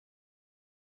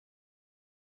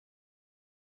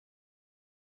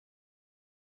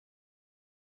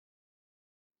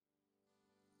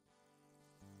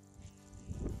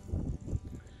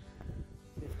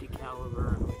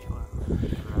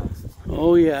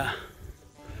Oh yeah,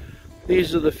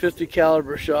 these are the 50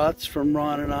 caliber shots from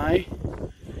Ron and I,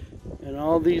 and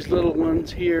all these little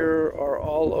ones here are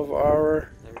all of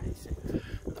our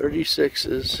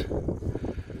 36s.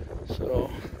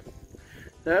 So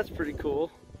that's pretty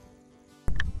cool.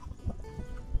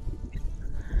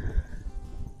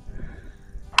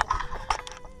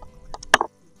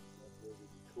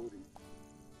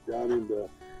 Down in the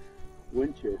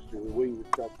Winchester, the wing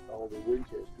that's got all the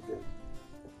Winchester guns,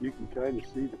 you can kind of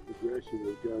see the progression of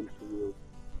the guns from the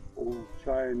old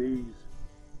Chinese,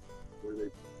 where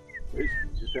they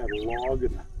basically just had a log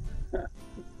and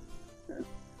a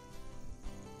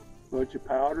bunch of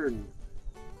powder and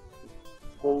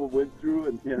hole the wind through,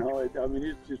 and you know, I mean,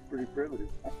 it's just pretty primitive,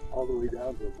 all the way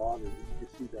down to the modern. You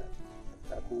can see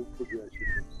that whole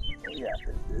progression. Yeah,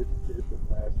 it's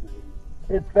a fascinating.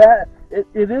 it's bad.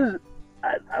 It is.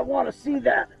 I want to see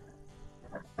that.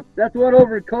 That's what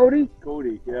over at Cody.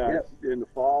 Cody, yeah, Yep. It's in the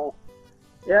fall.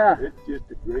 Yeah. It's just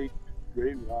a great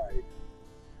ride.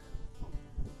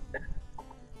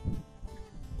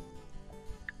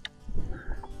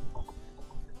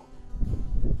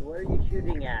 Where are you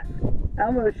shooting at?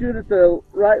 I'm gonna shoot at the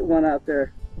right one out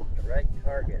there. The right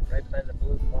target, right by the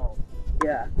blue ball.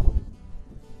 Yeah.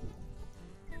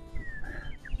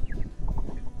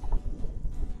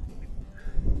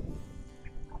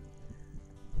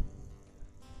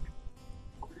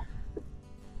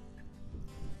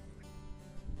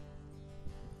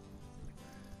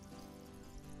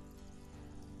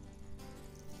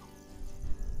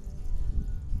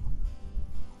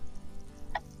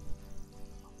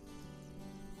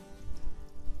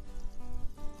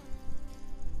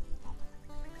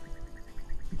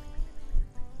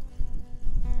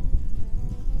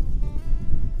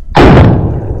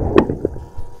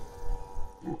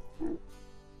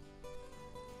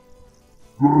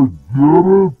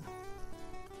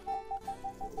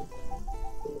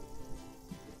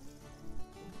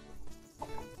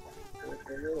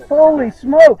 Holy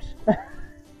smokes!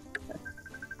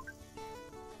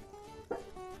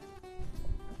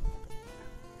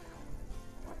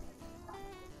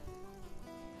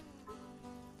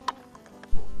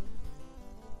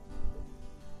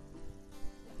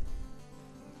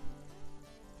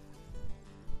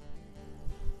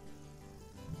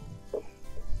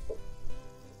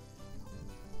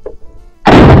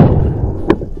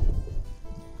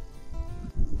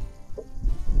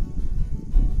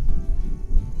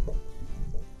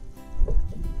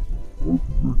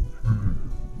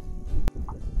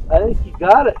 I think you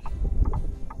got it.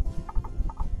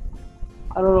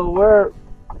 I don't know where.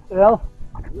 Well,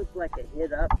 It looks like it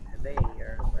hit up today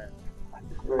here, but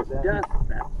there's dust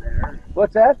up there.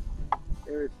 what's that?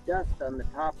 There's dust on the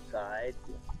top side,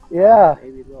 Yeah,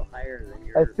 maybe a little higher than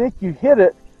I yours. think you hit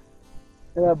it,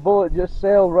 and that bullet just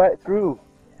sailed right through.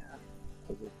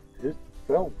 His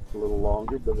felt a little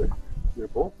longer, but they're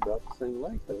both about the same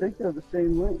length. I think they're the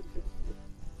same length.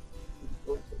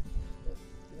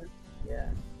 Yeah.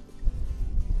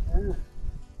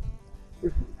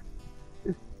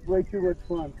 It's way too much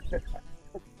fun.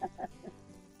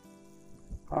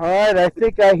 All right, I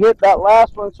think I hit that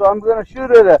last one, so I'm going to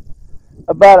shoot it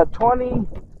about a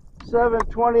 27,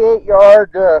 28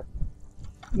 yard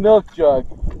milk jug.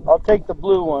 I'll take the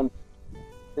blue one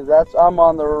because I'm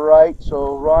on the right,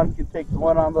 so Ron can take the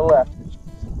one on the left.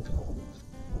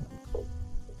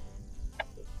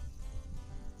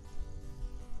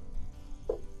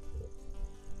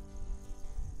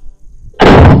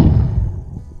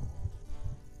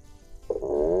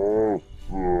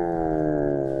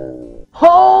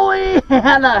 Holy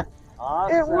Hannah!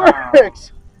 Awesome. It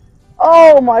works!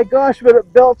 Oh my gosh, but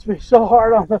it belts me so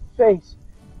hard on the face.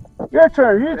 Your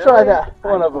turn, you try Really? that,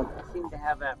 one of them. I seem to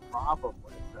have that problem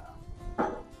with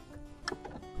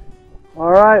All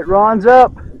right, Ron's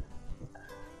up.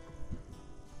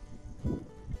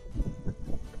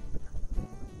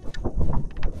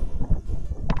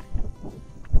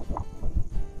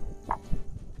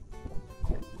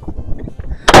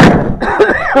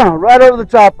 Right over the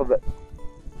top of it.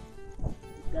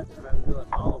 that's what I'm doing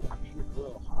all of them. Shoot a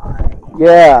little high.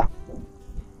 Yeah.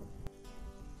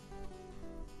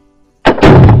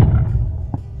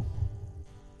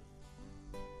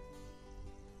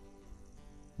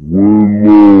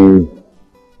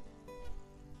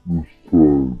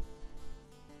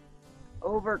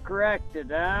 Overcorrected,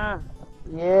 huh?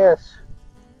 Yes.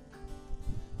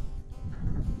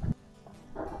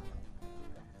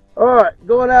 All right,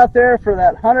 going out there for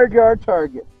that 100-yard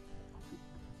target.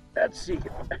 Let's see.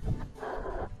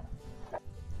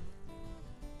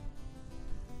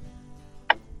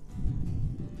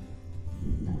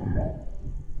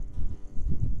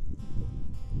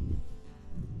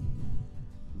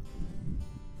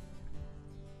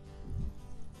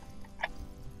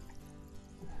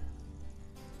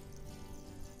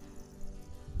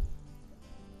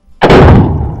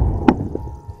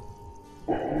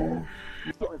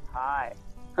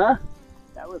 Huh?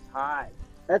 That was high.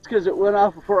 That's because it went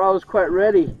off before I was quite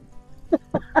ready.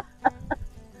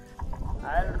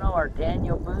 I don't know, our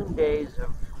Daniel Boone days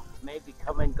have maybe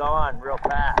come and gone real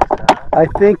fast, huh? I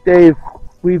think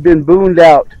we've been booned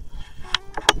out.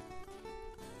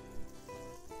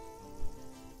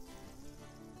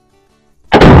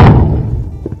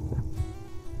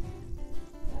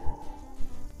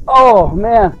 Oh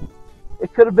man,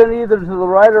 it could have been either to the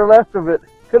right or left of it.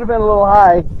 Could have been a little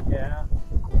high. Yeah.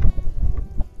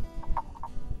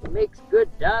 It makes good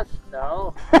dust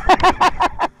though.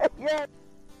 Yeah.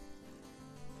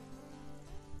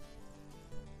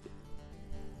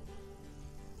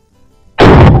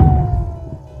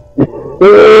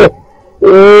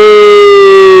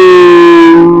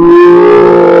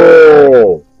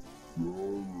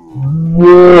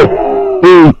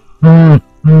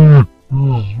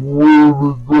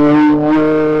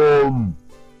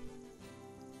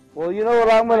 Well, you know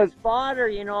what I'm gonna spotter,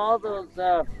 you know, all those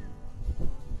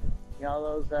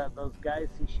those guys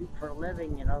who shoot for a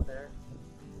living, you know,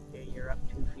 you're up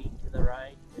 2 feet to the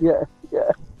right. Yeah.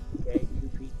 Okay, 2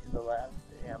 feet to the left.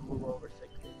 Yeah, move over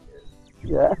 6 inches.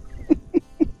 Yeah.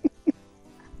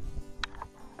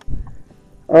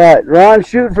 All right, Ron,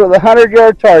 shoot for the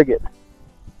 100-yard target.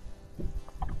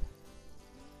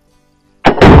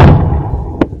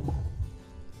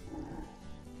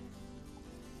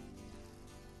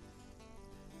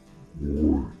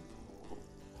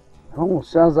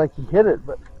 Almost sounds like he hit it,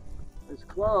 but It's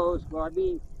close. Well, I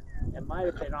mean, it might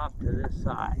have been off to this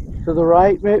side. to the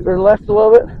right, maybe, or left a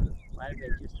little bit. Might have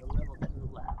been just a little too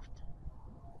left.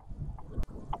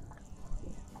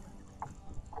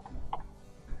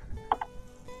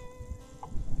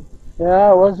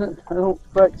 Yeah, I don't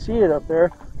quite see it up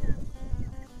there.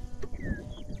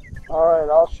 All right,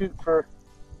 I'll shoot for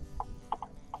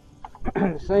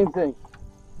the same thing,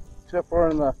 except we're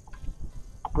in the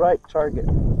right target.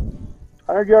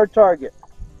 100-yard target.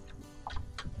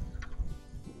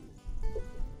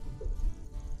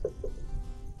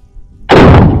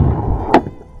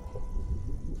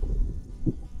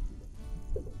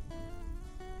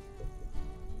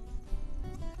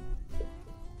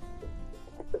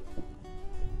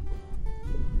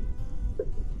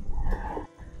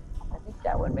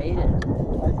 That one made it.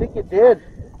 I think it did.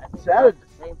 It sounded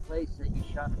the same place that you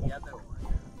shot the other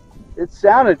one. It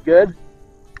sounded good. It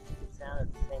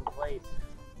sounded the same place.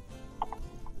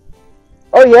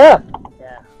 Oh yeah.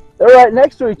 Yeah. They're right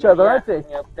next to each other, aren't they?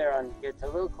 Up there on, it's a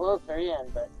little closer in,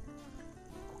 but.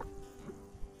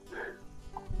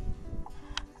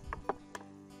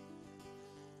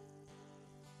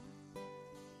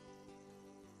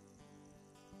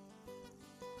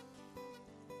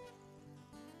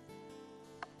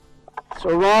 So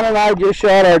Ron and I just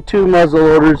shot our 2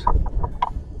 muzzleloaders,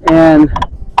 and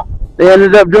they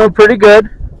ended up doing pretty good.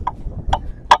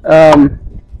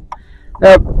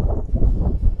 That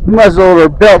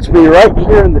muzzleloader belts me right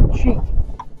here in the cheek.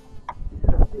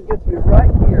 It gets me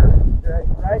right here,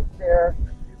 right there.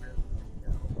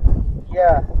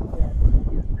 Yeah.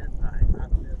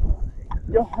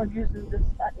 No, I'm using this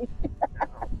side.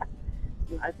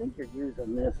 I think you're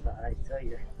using this side, so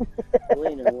you're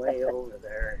leaning way over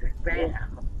there. Bam!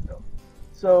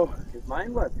 So, because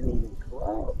mine wasn't even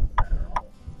close.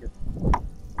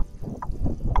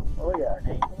 Oh yeah.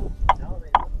 No,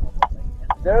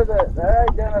 They're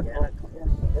identical.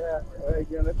 Yeah, they're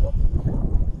identical.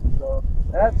 So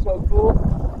that's so cool.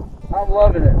 I'm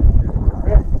loving it.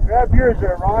 Grab yours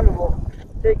there, Ron, and we'll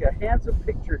take a handsome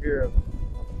picture here of.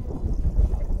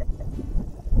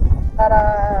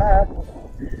 Ta-da!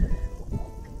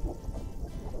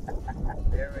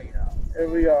 There we go. There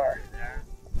we are.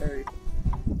 There.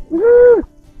 Woo!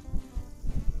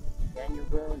 Daniel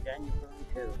Boone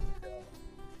too. So.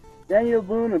 Daniel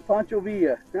Boone and Pancho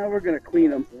Villa. Now we're gonna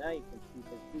clean them. Now you can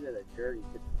see that it's dirty.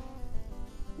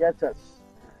 Yeah, that's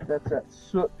that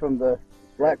soot from the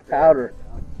black powder.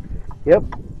 Yep.